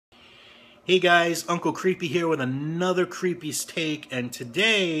Hey guys, Uncle Creepy here with another Creepy's Take, and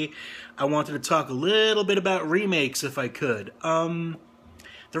today I wanted to talk a little bit about remakes if I could. The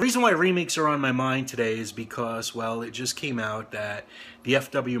reason why remakes are on my mind today is because, well, it just came out that the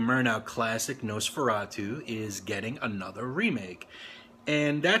F.W. Murnau classic Nosferatu is getting another remake.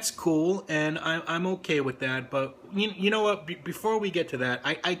 And that's cool, and I'm okay with that, but you know what, before we get to that,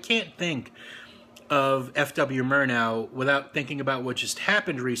 I can't think of F.W. Murnau without thinking about what just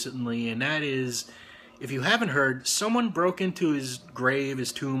happened recently, and that is, if you haven't heard, someone broke into his grave,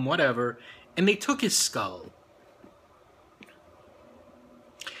 his tomb, whatever, and they took his skull.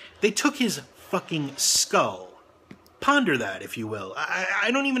 They took his fucking skull. Ponder that, if you will.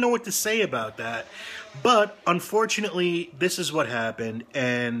 I don't even know what to say about that. But, unfortunately, this is what happened,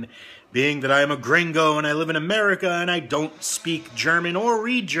 and being that I am a gringo and I live in America and I don't speak German or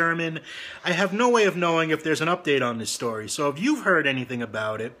read German, I have no way of knowing if there's an update on this story. So if you've heard anything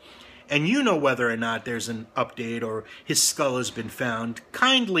about it, and you know whether or not there's an update or his skull has been found,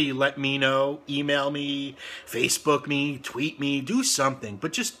 kindly let me know, email me, Facebook me, tweet me, do something,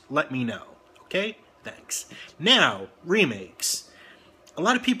 but just let me know, okay? Thanks. Now, remakes. A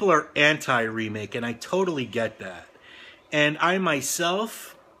lot of people are anti-remake, and I totally get that. And I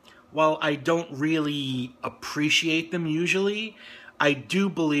myself, while I don't really appreciate them usually, I do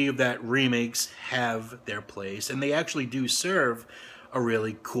believe that remakes have their place, and they actually do serve a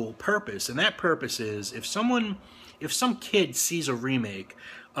really cool purpose. And that purpose is, if some kid sees a remake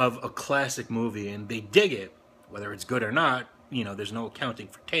of a classic movie and they dig it, whether it's good or not, you know, there's no accounting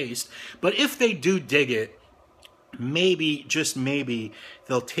for taste, but if they do dig it, maybe, just maybe,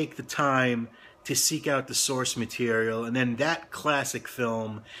 they'll take the time to seek out the source material, and then that classic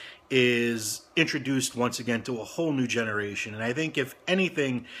film is introduced once again to a whole new generation. And I think, if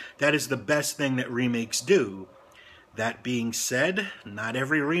anything, that is the best thing that remakes do. That being said, not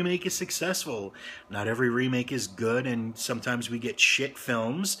every remake is successful. Not every remake is good, and sometimes we get shit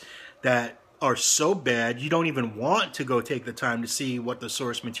films that are so bad you don't even want to go take the time to see what the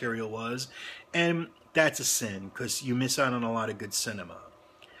source material was, and that's a sin, because you miss out on a lot of good cinema.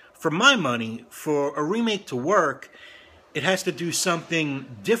 For my money, for a remake to work, it has to do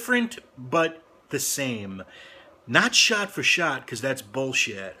something different but the same. Not shot for shot, because that's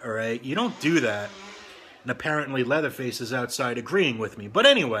bullshit, alright? You don't do that. And apparently Leatherface is outside agreeing with me. But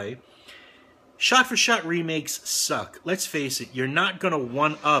anyway, shot-for-shot remakes suck. Let's face it, you're not going to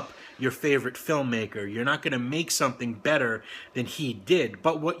one-up your favorite filmmaker. You're not going to make something better than he did.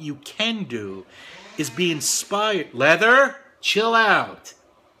 But what you can do is be inspired. Leather, chill out.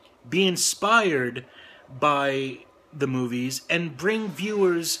 Be inspired by the movies and bring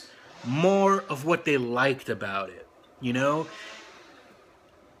viewers more of what they liked about it. You know?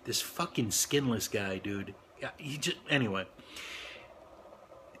 This fucking skinless guy, dude. Yeah, anyway.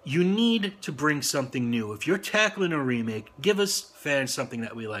 You need to bring something new. If you're tackling a remake, give us fans something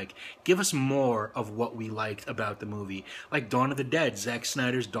that we like. Give us more of what we liked about the movie. Like Dawn of the Dead, Zack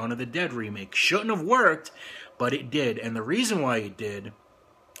Snyder's Dawn of the Dead remake. Shouldn't have worked, but it did. And the reason why it did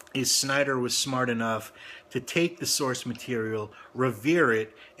is Snyder was smart enough to take the source material, revere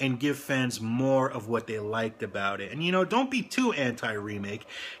it, and give fans more of what they liked about it. And, you know, don't be too anti-remake,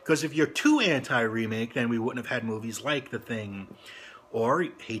 because if you're too anti-remake, then we wouldn't have had movies like The Thing. Or,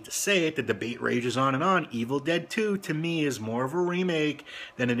 hate to say it, the debate rages on and on, Evil Dead 2, to me, is more of a remake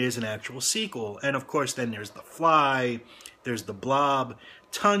than it is an actual sequel. And, of course, then there's The Fly, there's The Blob,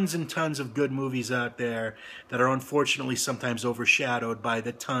 tons and tons of good movies out there that are unfortunately sometimes overshadowed by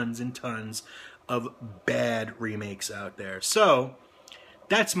the tons and tons of bad remakes out there. So,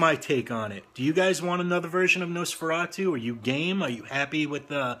 that's my take on it. Do you guys want another version of Nosferatu? Are you game? Are you happy with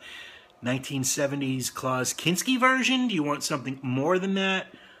the 1970s Klaus Kinski version? Do you want something more than that?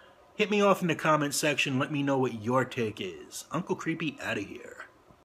 Hit me off in the comment section. Let me know what your take is. Uncle Creepy out of here.